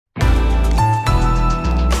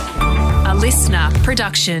listener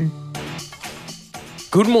production.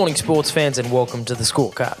 Good morning, sports fans, and welcome to The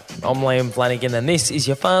Scorecard. I'm Liam Flanagan, and this is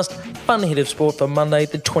your fast, fun hit of sport for Monday,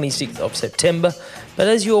 the 26th of September. But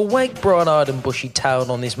as you awake bright-eyed and bushy-tailed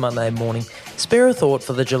on this Monday morning, spare a thought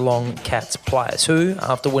for the Geelong Cats players who,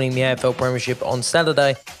 after winning the AFL Premiership on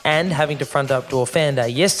Saturday and having to front up to a fan day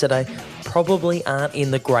yesterday, probably aren't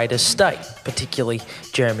in the greatest state, particularly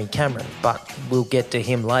Jeremy Cameron, but we'll get to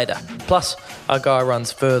him later. Plus, our guy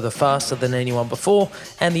runs further faster than anyone before,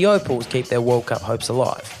 and the Opals keep their World Cup hopes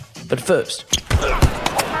alive. But first, the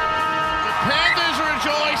Panthers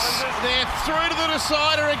rejoice. They're through to the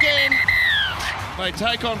decider again. They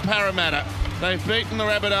take on Parramatta. They've beaten the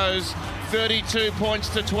Rabbitohs 32 points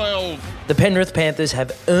to 12. the Penrith Panthers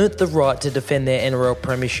have earned the right to defend their NRL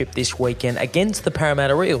Premiership this weekend against the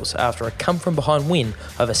Parramatta Eels after a come-from-behind win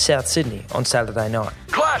over South Sydney on Saturday night.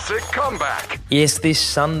 Classic comeback. Yes, this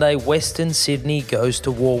Sunday, Western Sydney goes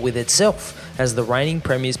to war with itself as the reigning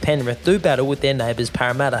premiers Penrith do battle with their neighbours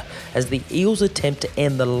Parramatta as the Eels attempt to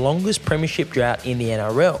end the longest premiership drought in the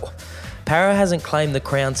NRL. Para hasn't claimed the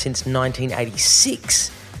crown since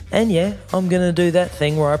 1986. And yeah, I'm going to do that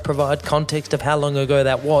thing where I provide context of how long ago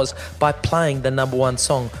that was by playing the number one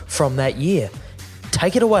song from that year.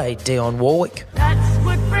 Take it away, Dionne Warwick. That's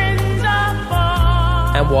what friends are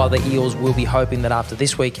for. And while the Eels will be hoping that after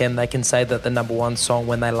this weekend they can say that the number one song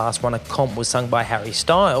when they last won a comp was sung by Harry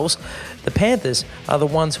Styles, the Panthers are the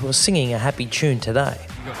ones who are singing a happy tune today.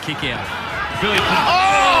 You've got kick out. Billy.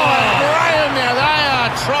 Graham now, they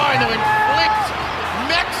are trying to inflict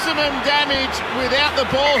maximum damage without the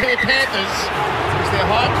ball here, Panthers. Is there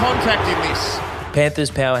high contact in this?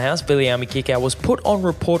 Panthers powerhouse Billy Kickout was put on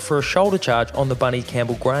report for a shoulder charge on the Bunny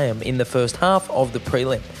Campbell Graham in the first half of the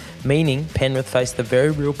prelim, meaning Penrith faced the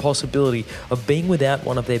very real possibility of being without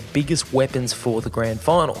one of their biggest weapons for the grand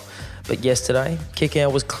final. But yesterday,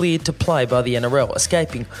 Kickout was cleared to play by the NRL,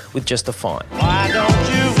 escaping with just a fine. Why don't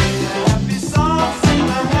you?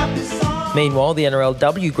 Meanwhile, the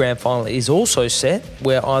NRLW Grand Final is also set,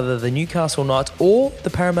 where either the Newcastle Knights or the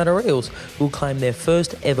Parramatta Eels will claim their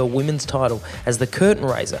first ever women's title as the curtain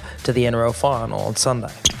raiser to the NRL Final on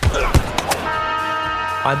Sunday.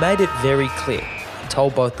 I made it very clear. I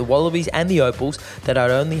told both the Wallabies and the Opals that I'd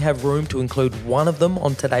only have room to include one of them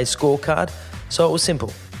on today's scorecard, so it was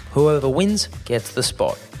simple. Whoever wins gets the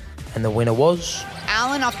spot. And the winner was...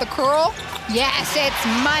 Allen off the curl. Yes, it's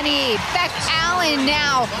money. Beck Allen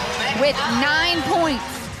now with 9 points.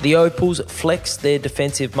 The Opals flexed their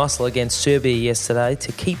defensive muscle against Serbia yesterday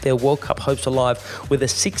to keep their World Cup hopes alive with a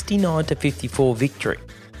 69-54 victory.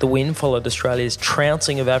 The win followed Australia's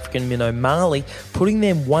trouncing of African minnow Mali, putting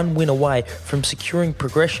them one win away from securing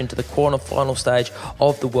progression to the quarter-final stage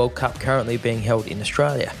of the World Cup currently being held in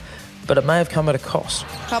Australia. But it may have come at a cost.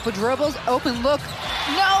 Couple dribbles, open look.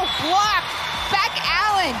 No block. Beck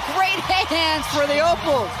Allen. Great hands for the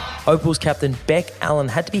Opals. Opals captain Beck Allen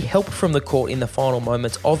had to be helped from the court in the final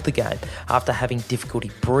moments of the game after having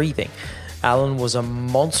difficulty breathing. Allen was a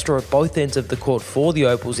monster at both ends of the court for the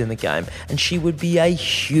Opals in the game, and she would be a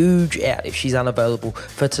huge out if she's unavailable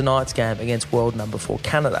for tonight's game against world number 4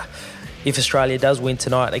 Canada. If Australia does win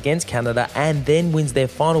tonight against Canada and then wins their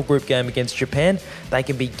final group game against Japan, they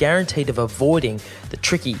can be guaranteed of avoiding the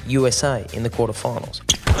tricky USA in the quarterfinals.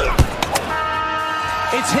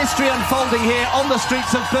 It's history unfolding here on the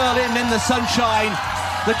streets of Berlin in the sunshine.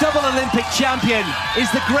 The double Olympic champion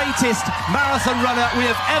is the greatest marathon runner we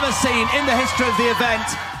have ever seen in the history of the event.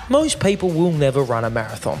 Most people will never run a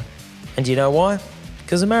marathon. And do you know why?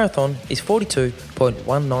 Because a marathon is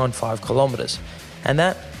 42.195 kilometres. And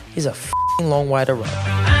that is a f***ing long way to run.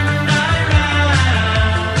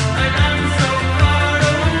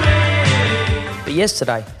 But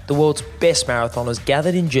yesterday, the world's best marathoners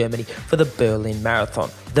gathered in Germany for the Berlin Marathon,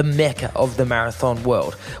 the mecca of the marathon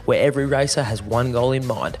world, where every racer has one goal in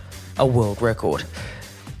mind, a world record.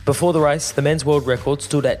 Before the race, the men's world record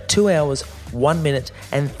stood at 2 hours, 1 minute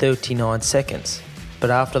and 39 seconds.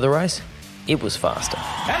 But after the race, it was faster.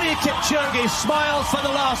 Elliot Kipchoge smiles for the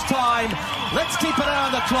last time. Let's keep an eye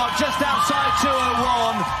on the clock, just outside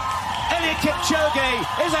 2:01. Elliot Kipchoge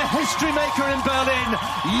is a history maker in Berlin.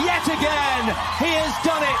 Yet again, he has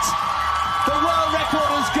done it. The world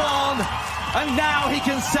record is gone, and now he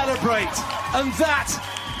can celebrate. And that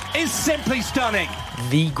is simply stunning.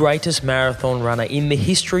 The greatest marathon runner in the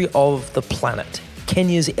history of the planet,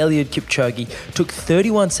 Kenya's Eliud Kipchoge, took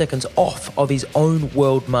 31 seconds off of his own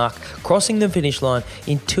world mark, crossing the finish line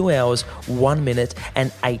in 2 hours, 1 minute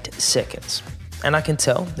and 8 seconds. And I can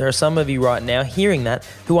tell there are some of you right now hearing that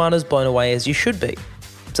who aren't as blown away as you should be.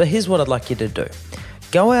 So here's what I'd like you to do.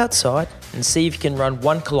 Go outside and see if you can run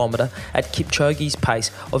 1 kilometre at Kipchoge's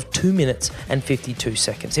pace of 2 minutes and 52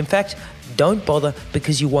 seconds. In fact, don't bother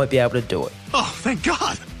because you won't be able to do it. Oh, thank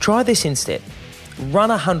God. Try this instead. Run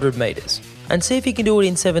 100 metres and see if you can do it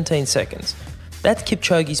in 17 seconds. That's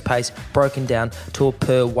Kipchoge's pace broken down to a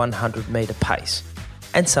per 100 metre pace.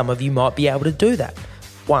 And some of you might be able to do that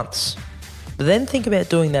once. But then think about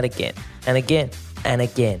doing that again and again and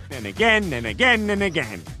again. And again and again and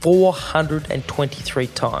again. 423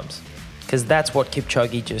 times. Because that's what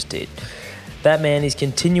Kipchoge just did. That man is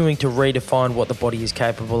continuing to redefine what the body is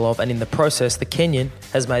capable of, and in the process, the Kenyan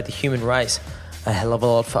has made the human race a hell of a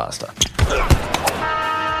lot faster.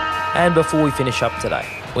 And before we finish up today,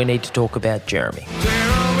 we need to talk about Jeremy.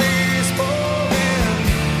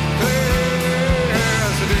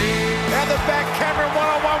 At the back, Cameron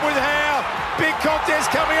one-on-one with Howe. Big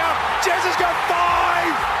contest coming up. Jez has got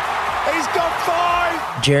 5. He's got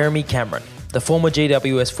 5. Jeremy Cameron, the former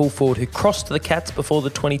GWS full forward who crossed the Cats before the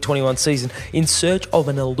 2021 season in search of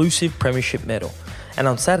an elusive Premiership medal. And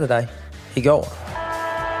on Saturday, he got one.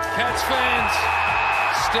 Cats fans,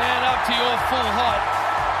 stand up to your full height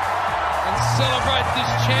and celebrate this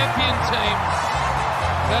champion team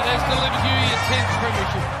that has delivered you your 10th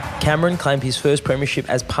Premiership. Cameron claimed his first premiership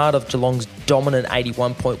as part of Geelong's dominant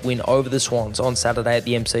 81-point win over the Swans on Saturday at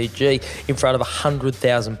the MCG in front of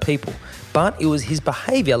 100,000 people. But it was his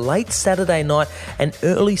behaviour late Saturday night and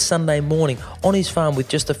early Sunday morning on his farm with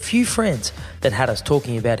just a few friends that had us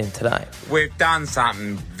talking about him today. We've done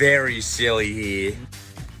something very silly here.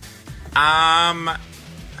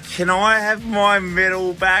 Can I have my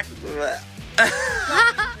medal back?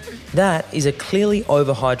 That is a clearly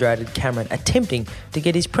overhydrated Cameron attempting to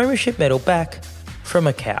get his Premiership medal back from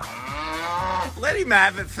a cow. Let him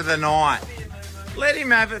have it for the night. Let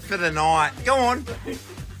him have it for the night. Go on.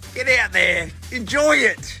 Get out there. Enjoy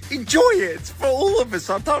it. Enjoy it. It's for all of us.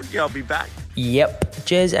 I told you I'll be back. Yep,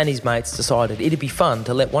 Jez and his mates decided it'd be fun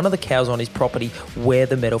to let one of the cows on his property wear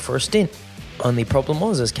the medal for a stint. Only problem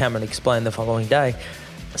was, as Cameron explained the following day,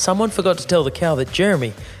 someone forgot to tell the cow that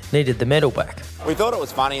Jeremy needed the medal back. We thought it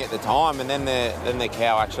was funny at the time, and then the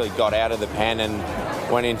cow actually got out of the pen and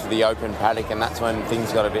went into the open paddock, and that's when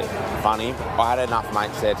things got a bit funny. I had enough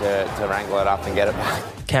mates there to wrangle it up and get it back.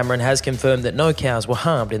 Cameron has confirmed that no cows were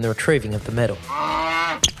harmed in the retrieving of the medal.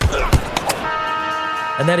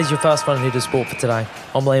 And that is your Fast Fun Hitter Sport for today.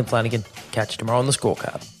 I'm Liam Flanagan. Catch you tomorrow on the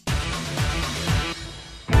scorecard.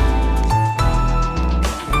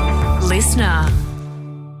 Listener.